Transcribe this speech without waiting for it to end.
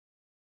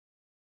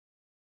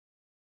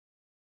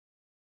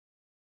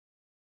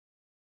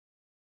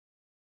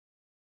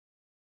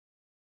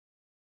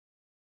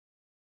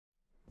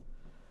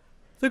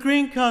The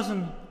green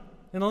cousin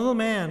and the little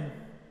man,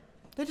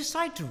 they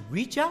decide to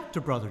reach out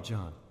to Brother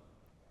John.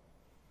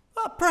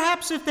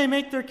 Perhaps if they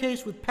make their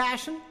case with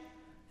passion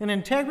and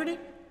integrity,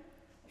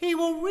 he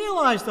will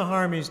realize the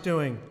harm he's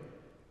doing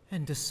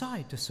and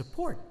decide to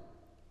support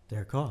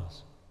their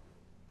cause.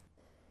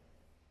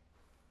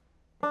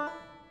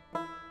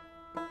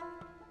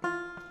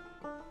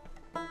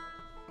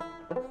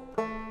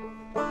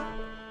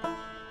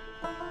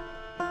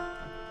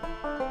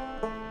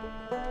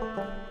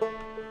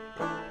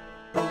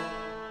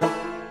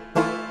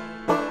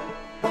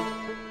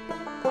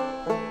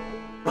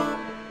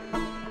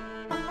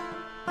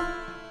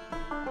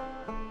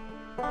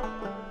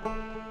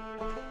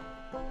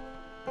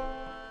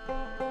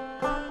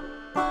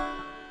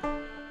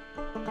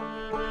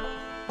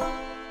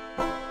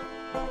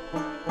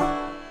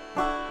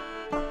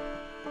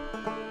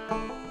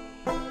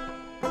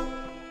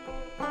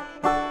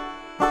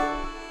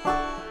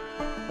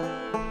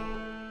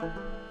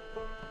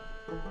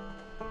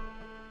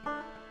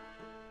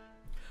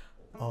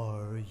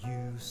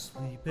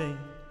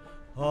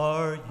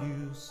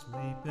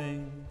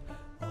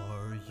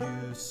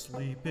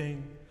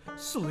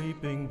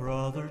 Sleeping,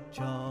 Brother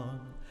John.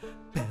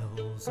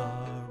 Bells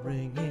are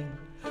ringing,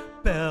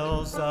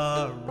 bells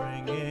are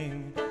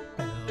ringing,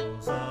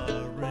 bells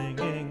are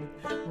ringing,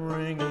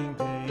 ringing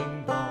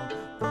ding dong,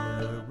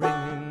 they're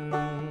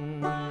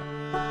ringing.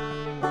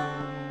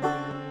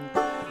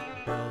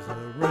 Bells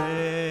are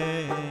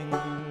ringing,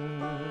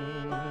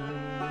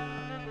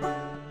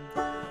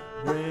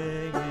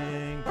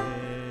 ringing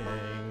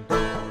ding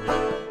dong.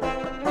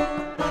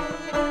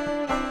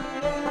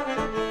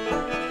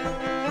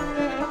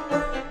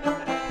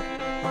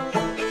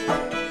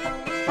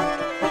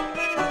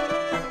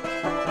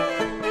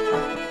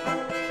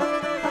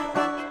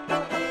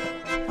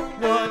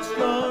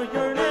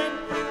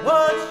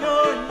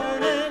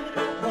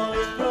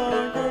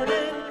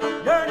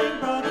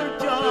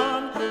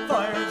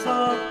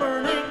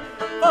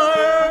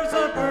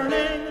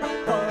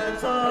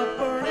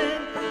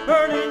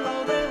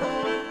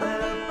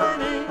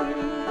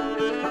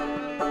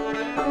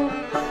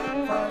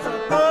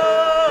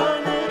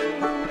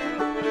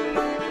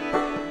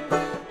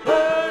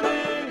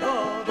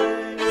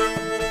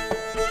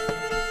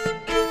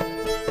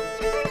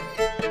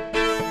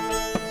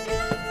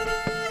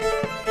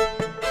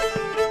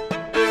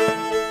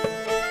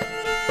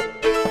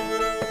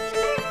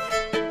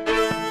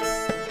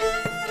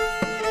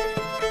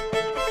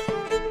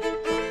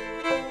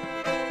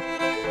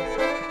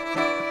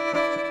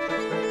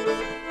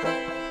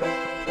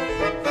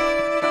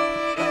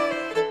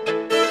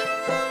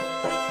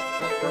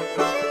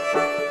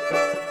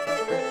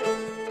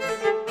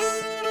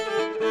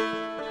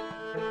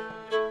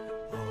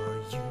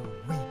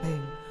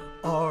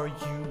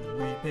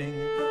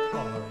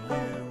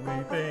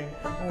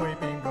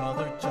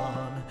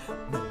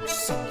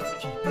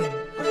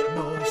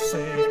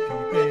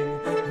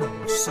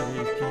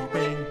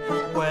 Safekeeping,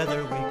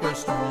 whether weak or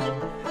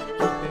strong.